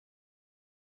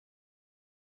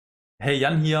Hey,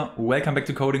 Jan here, welcome back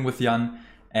to Coding with Jan.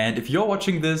 And if you're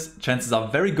watching this, chances are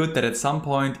very good that at some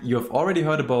point you have already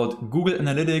heard about Google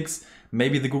Analytics,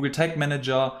 maybe the Google Tag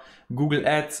Manager, Google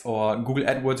Ads or Google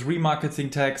AdWords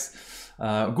remarketing tags,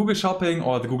 Google Shopping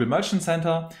or the Google Merchant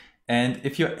Center. And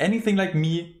if you're anything like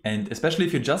me, and especially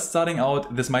if you're just starting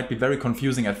out, this might be very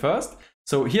confusing at first.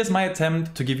 So here's my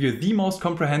attempt to give you the most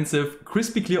comprehensive,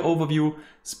 crispy clear overview,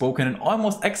 spoken in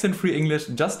almost accent-free English,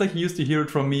 just like you used to hear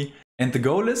it from me. And the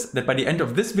goal is that by the end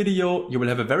of this video, you will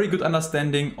have a very good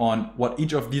understanding on what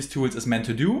each of these tools is meant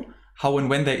to do, how and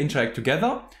when they interact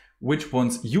together, which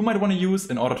ones you might want to use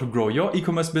in order to grow your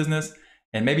e-commerce business,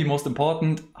 and maybe most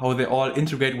important, how they all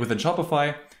integrate within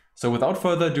Shopify. So without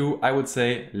further ado, I would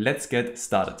say, let's get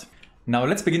started. Now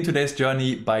let's begin today's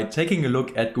journey by taking a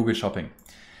look at Google Shopping.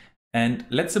 And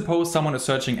let's suppose someone is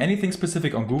searching anything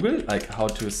specific on Google, like how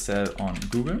to sell on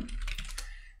Google.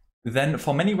 Then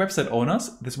for many website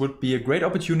owners, this would be a great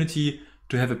opportunity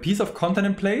to have a piece of content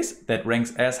in place that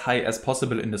ranks as high as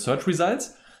possible in the search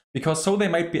results, because so they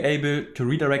might be able to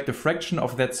redirect a fraction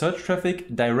of that search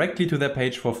traffic directly to their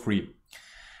page for free.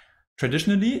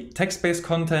 Traditionally, text-based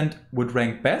content would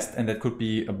rank best, and that could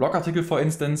be a blog article, for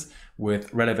instance,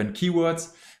 with relevant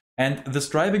keywords. And the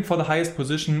striving for the highest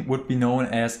position would be known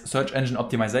as search engine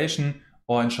optimization,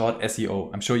 or in short, SEO.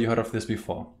 I'm sure you heard of this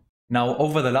before. Now,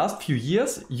 over the last few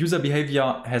years, user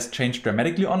behavior has changed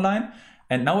dramatically online,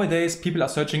 and nowadays people are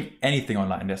searching anything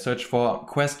online. They search for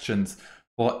questions,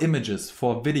 for images,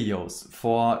 for videos,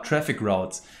 for traffic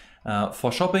routes,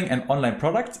 for shopping and online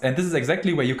products, and this is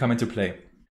exactly where you come into play.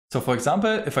 So for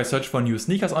example, if I search for new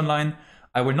sneakers online,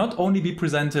 I will not only be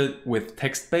presented with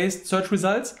text-based search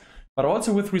results, but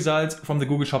also with results from the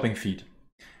Google Shopping feed.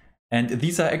 And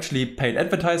these are actually paid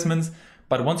advertisements,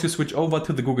 but once you switch over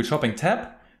to the Google Shopping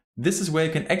tab, this is where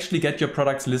you can actually get your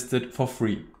products listed for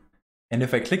free. And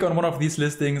if I click on one of these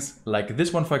listings, like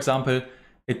this one for example,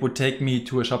 it would take me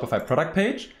to a Shopify product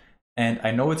page. And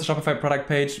I know it's a Shopify product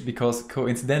page because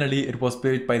coincidentally it was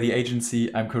built by the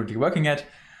agency I'm currently working at.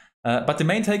 But the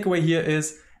main takeaway here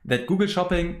is that Google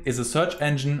Shopping is a search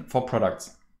engine for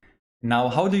products. Now,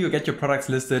 how do you get your products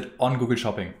listed on Google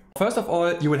Shopping? First of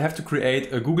all, you will have to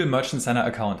create a Google Merchant Center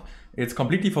account. It's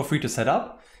completely for free to set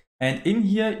up. And in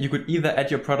here, you could either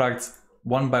add your products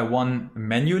one by one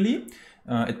manually.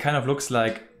 It kind of looks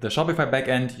like the Shopify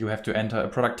backend. You have to enter a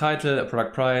product title, a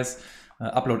product price,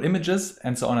 upload images,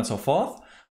 and so on and so forth.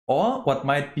 Or what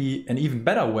might be an even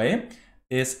better way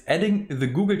is adding the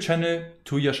Google channel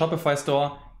to your Shopify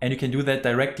store, and you can do that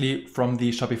directly from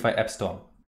the Shopify App Store.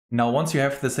 Now, once you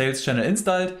have the sales channel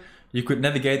installed, you could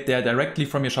navigate there directly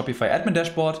from your Shopify admin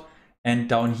dashboard. And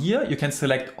down here, you can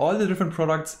select all the different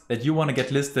products that you want to get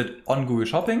listed on Google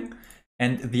Shopping.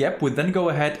 And the app would then go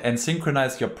ahead and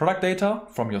synchronize your product data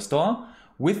from your store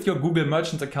with your Google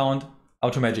Merchant account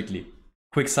automatically.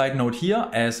 Quick side note here,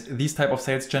 as these type of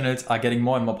sales channels are getting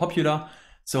more and more popular.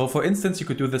 So for instance, you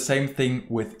could do the same thing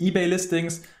with eBay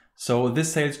listings. So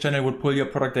this sales channel would pull your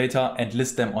product data and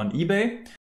list them on eBay.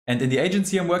 And in the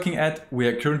agency I'm working at, we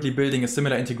are currently building a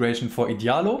similar integration for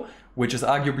Idealo, which is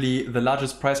arguably the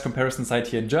largest price comparison site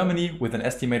here in Germany with an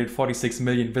estimated 46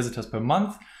 million visitors per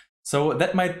month. So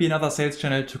that might be another sales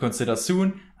channel to consider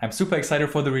soon. I'm super excited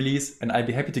for the release and I'd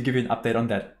be happy to give you an update on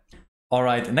that. All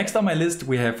right, next on my list,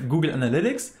 we have Google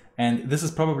Analytics. And this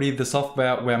is probably the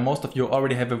software where most of you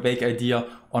already have a vague idea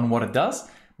on what it does.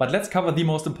 But let's cover the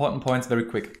most important points very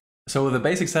quick. So the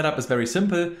basic setup is very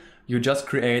simple. You just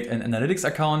create an analytics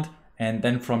account, and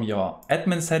then from your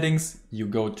admin settings, you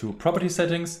go to property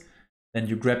settings. Then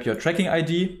you grab your tracking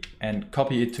ID and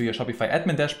copy it to your Shopify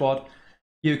admin dashboard.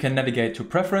 Here you can navigate to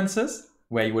preferences,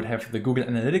 where you would have the Google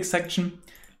Analytics section.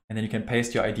 And then you can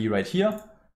paste your ID right here,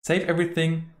 save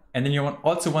everything. And then you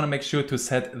also want to make sure to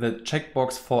set the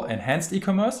checkbox for enhanced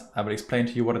e-commerce. I will explain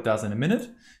to you what it does in a minute.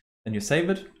 Then you save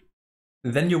it.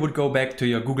 Then you would go back to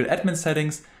your Google admin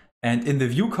settings. And in the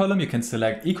view column, you can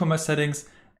select e-commerce settings,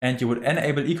 and you would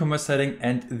enable e-commerce setting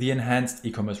and the enhanced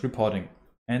e-commerce reporting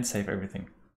and save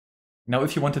everything. Now,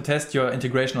 if you want to test your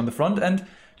integration on the front end,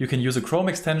 you can use a Chrome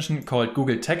extension called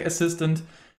Google Tag Assistant.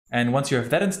 And once you have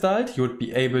that installed, you would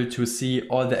be able to see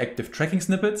all the active tracking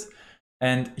snippets.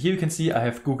 And here you can see I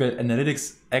have Google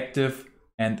Analytics active,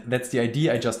 and that's the ID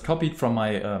I just copied from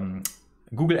my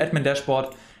Google admin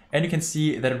dashboard. And you can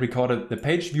see that it recorded the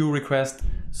page view request,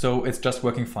 so it's just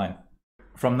working fine.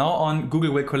 From now on,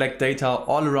 Google will collect data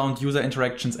all around user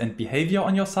interactions and behavior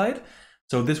on your site.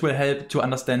 So this will help to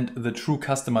understand the true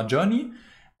customer journey,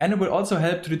 and it will also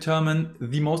help to determine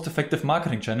the most effective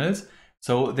marketing channels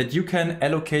so that you can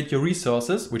allocate your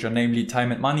resources, which are namely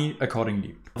time and money,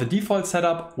 accordingly. The default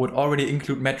setup would already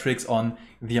include metrics on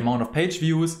the amount of page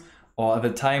views, or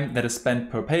the time that is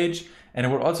spent per page. And it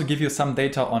will also give you some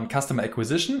data on customer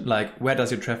acquisition, like where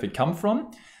does your traffic come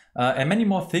from, and many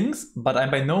more things. But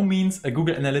I'm by no means a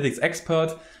Google Analytics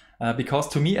expert, because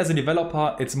to me as a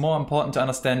developer, it's more important to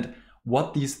understand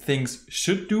what these things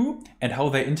should do and how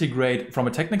they integrate from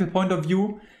a technical point of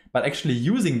view. But actually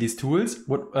using these tools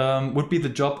would be the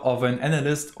job of an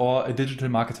analyst or a digital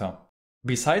marketer.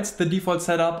 Besides the default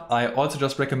setup, I also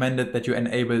just recommended that you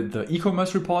enable the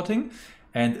e-commerce reporting,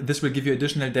 and this will give you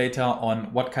additional data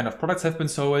on what kind of products have been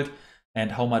sold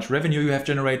and how much revenue you have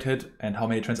generated and how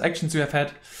many transactions you have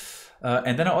had.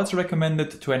 And then I also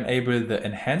recommended to enable the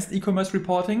enhanced e-commerce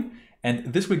reporting,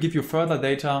 and this will give you further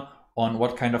data on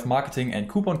what kind of marketing and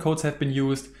coupon codes have been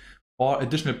used, or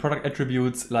additional product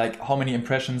attributes like how many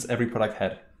impressions every product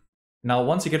had. Now,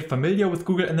 once you get familiar with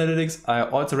Google Analytics, I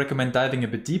also recommend diving a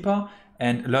bit deeper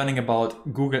and learning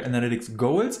about Google Analytics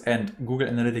goals and Google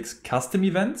Analytics custom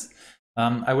events.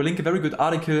 I will link a very good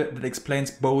article that explains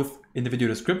both in the video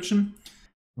description.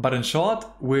 But in short,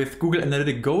 with Google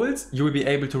Analytics goals, you will be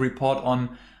able to report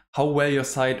on how well your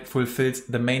site fulfills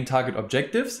the main target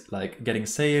objectives, like getting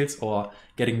sales or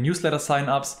getting newsletter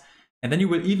signups. And then you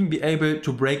will even be able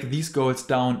to break these goals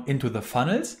down into the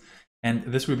funnels. And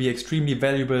this will be extremely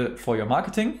valuable for your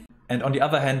marketing. And on the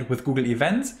other hand, with Google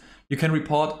Events, you can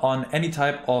report on any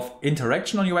type of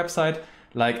interaction on your website,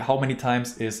 like how many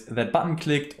times is that button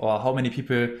clicked or how many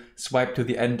people swipe to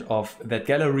the end of that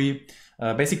gallery.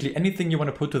 Basically anything you want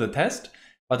to put to the test.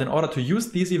 But in order to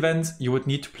use these events, you would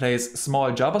need to place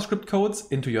small JavaScript codes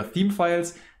into your theme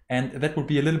files, and that would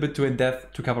be a little bit too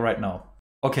in-depth to cover right now.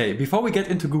 Okay, before we get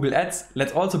into Google Ads,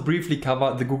 let's also briefly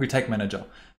cover the Google Tag Manager.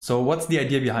 So what's the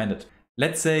idea behind it?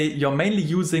 Let's say you're mainly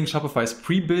using Shopify's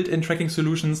pre-built-in tracking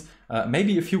solutions,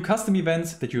 maybe a few custom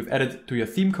events that you've added to your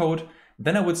theme code.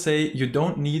 Then I would say you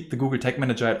don't need the Google Tag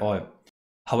Manager at all.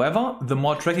 However, the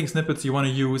more tracking snippets you want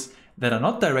to use that are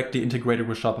not directly integrated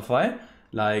with Shopify,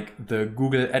 like the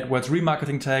Google AdWords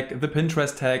remarketing tag, the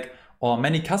Pinterest tag, or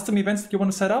many custom events that you want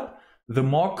to set up, the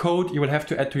more code you will have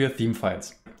to add to your theme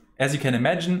files. As you can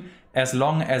imagine, as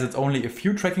long as it's only a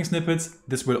few tracking snippets,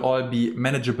 this will all be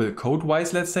manageable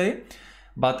code-wise, let's say.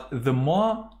 But the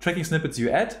more tracking snippets you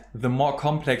add, the more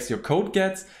complex your code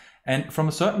gets. And from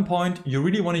a certain point, you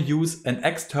really want to use an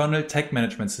external tag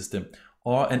management system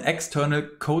or an external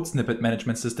code snippet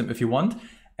management system if you want.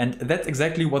 And that's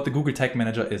exactly what the Google Tag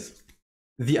Manager is.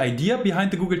 The idea behind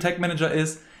the Google Tag Manager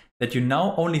is that you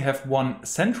now only have one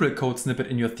central code snippet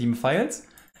in your theme files,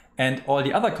 and all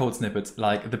the other code snippets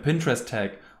like the Pinterest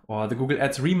tag or the Google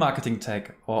Ads remarketing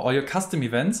tag or all your custom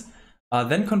events are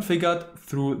then configured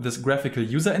through this graphical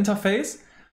user interface,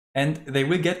 and they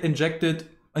will get injected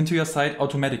into your site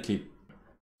automatically.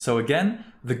 So again,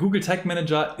 the Google Tag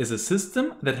Manager is a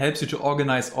system that helps you to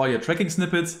organize all your tracking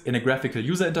snippets in a graphical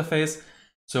user interface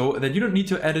so that you don't need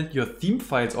to edit your theme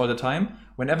files all the time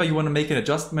whenever you want to make an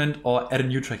adjustment or add a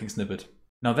new tracking snippet.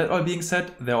 Now, that all being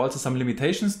said, there are also some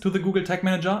limitations to the Google Tag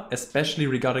Manager, especially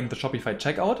regarding the Shopify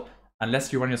checkout,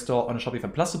 unless you run your store on a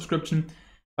Shopify Plus subscription.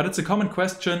 But it's a common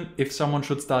question if someone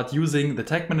should start using the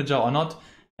Tag Manager or not,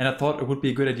 and I thought it would be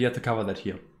a good idea to cover that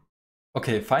here.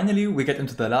 Okay, finally, we get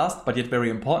into the last but yet very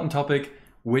important topic,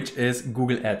 which is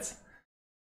Google Ads.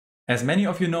 As many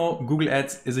of you know, Google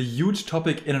Ads is a huge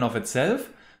topic in and of itself.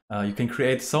 You can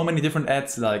create so many different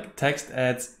ads like text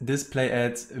ads, display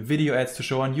ads, video ads to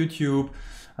show on YouTube,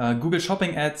 Google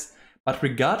Shopping ads. But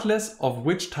regardless of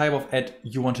which type of ad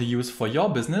you want to use for your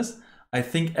business, I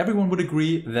think everyone would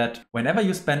agree that whenever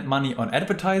you spend money on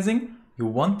advertising, you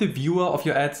want the viewer of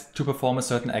your ads to perform a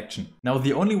certain action. Now,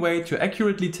 the only way to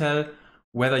accurately tell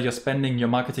whether you're spending your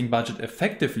marketing budget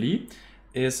effectively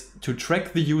is to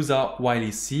track the user while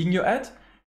he's seeing your ad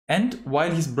and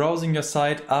while he's browsing your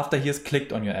site after he has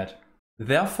clicked on your ad.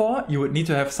 Therefore, you would need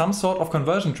to have some sort of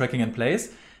conversion tracking in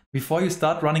place before you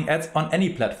start running ads on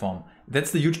any platform.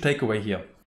 That's the huge takeaway here.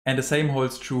 And the same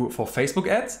holds true for Facebook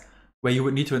ads, where you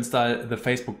would need to install the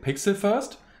Facebook pixel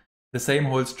first. The same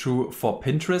holds true for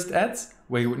Pinterest ads,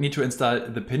 where you would need to install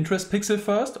the Pinterest pixel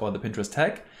first or the Pinterest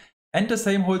tag. And the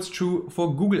same holds true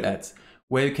for Google ads,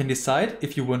 where you can decide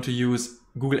if you want to use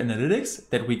Google Analytics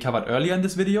that we covered earlier in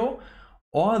this video,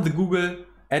 or the Google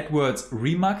AdWords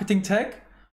remarketing tag,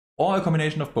 or a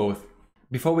combination of both.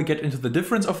 Before we get into the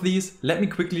difference of these, let me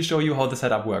quickly show you how the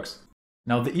setup works.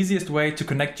 Now, the easiest way to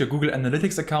connect your Google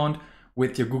Analytics account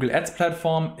with your Google Ads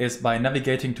platform is by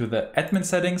navigating to the admin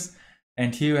settings,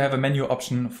 and here you have a menu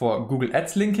option for Google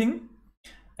Ads linking,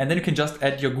 and then you can just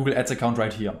add your Google Ads account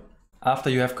right here. After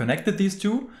you have connected these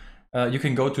two, you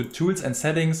can go to Tools and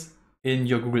Settings in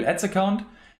your Google Ads account,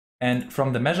 and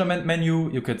from the measurement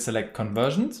menu, you could select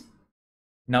Conversions.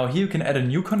 Now here you can add a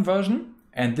new conversion,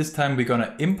 and this time we're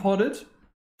gonna import it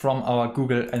from our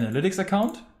Google Analytics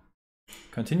account.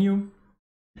 Continue.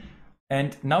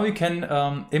 And now you can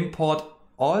import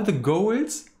all the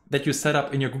goals that you set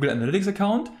up in your Google Analytics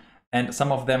account, and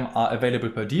some of them are available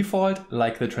per default,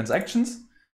 like the transactions.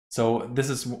 So this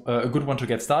is a good one to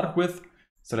get started with.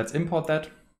 So let's import that.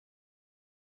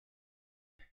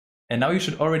 And now you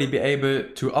should already be able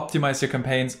to optimize your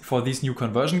campaigns for these new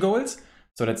conversion goals.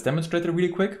 So let's demonstrate it really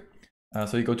quick.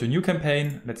 So you go to new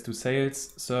campaign, let's do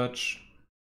sales, search,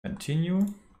 continue.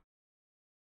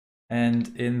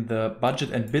 And in the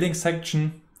budget and bidding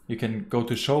section, you can go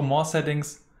to show more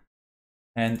settings,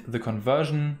 and the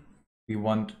conversion, we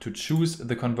want to choose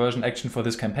the conversion action for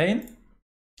this campaign.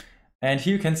 And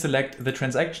here you can select the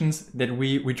transactions that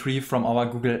we retrieve from our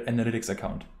Google Analytics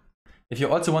account. If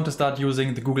you also want to start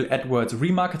using the Google AdWords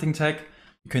remarketing tag,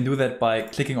 you can do that by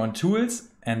clicking on Tools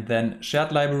and then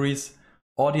Shared Libraries,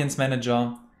 Audience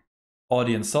Manager,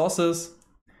 Audience Sources.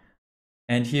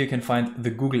 And here you can find the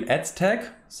Google Ads tag.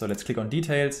 So let's click on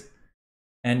Details.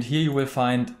 And here you will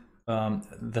find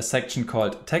the section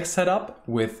called Tag Setup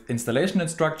with installation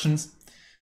instructions.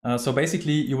 So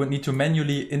basically you would need to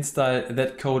manually install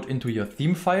that code into your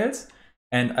theme files.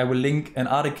 And I will link an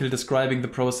article describing the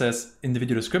process in the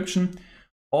video description.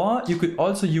 Or you could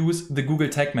also use the Google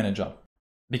Tag Manager.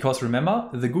 Because remember,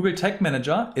 the Google Tag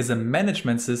Manager is a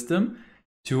management system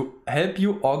to help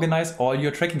you organize all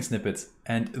your tracking snippets.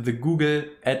 And the Google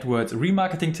AdWords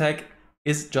remarketing tag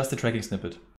is just a tracking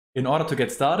snippet. In order to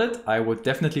get started, I would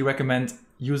definitely recommend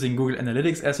using Google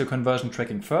Analytics as your conversion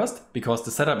tracking first, because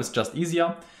the setup is just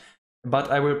easier.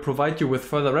 But I will provide you with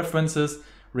further references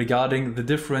regarding the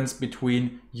difference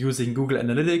between using Google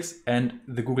Analytics and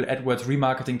the Google AdWords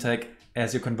remarketing tag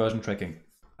as your conversion tracking.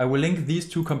 I will link these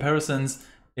two comparisons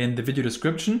in the video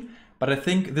description, but I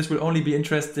think this will only be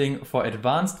interesting for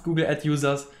advanced Google Ad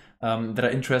users that are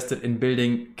interested in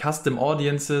building custom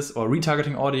audiences or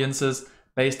retargeting audiences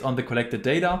based on the collected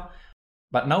data.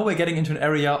 But now we're getting into an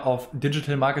area of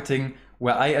digital marketing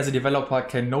where I, as a developer,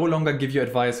 can no longer give you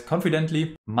advice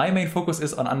confidently. My main focus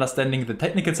is on understanding the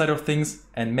technical side of things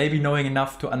and maybe knowing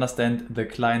enough to understand the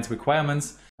client's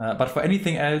requirements. But for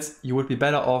anything else, you would be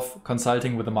better off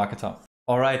consulting with a marketer.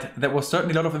 All right, that was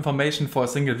certainly a lot of information for a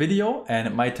single video, and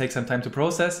it might take some time to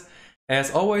process.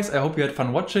 As always, I hope you had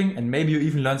fun watching and maybe you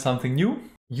even learned something new.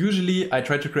 Usually I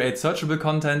try to create searchable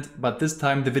content, but this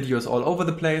time the video is all over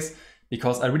the place,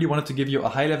 because I really wanted to give you a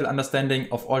high-level understanding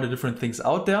of all the different things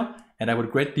out there, and I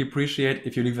would greatly appreciate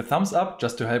if you leave a thumbs up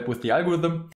just to help with the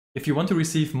algorithm. If you want to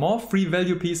receive more free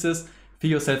value pieces,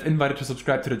 feel yourself invited to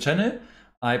subscribe to the channel.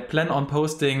 I plan on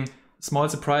posting small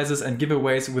surprises and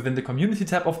giveaways within the community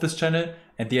tab of this channel,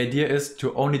 and the idea is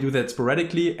to only do that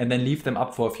sporadically and then leave them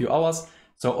up for a few hours,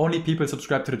 so only people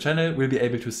subscribed to the channel will be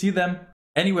able to see them.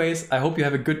 Anyways, I hope you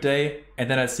have a good day,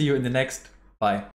 and then I'll see you in the next. Bye.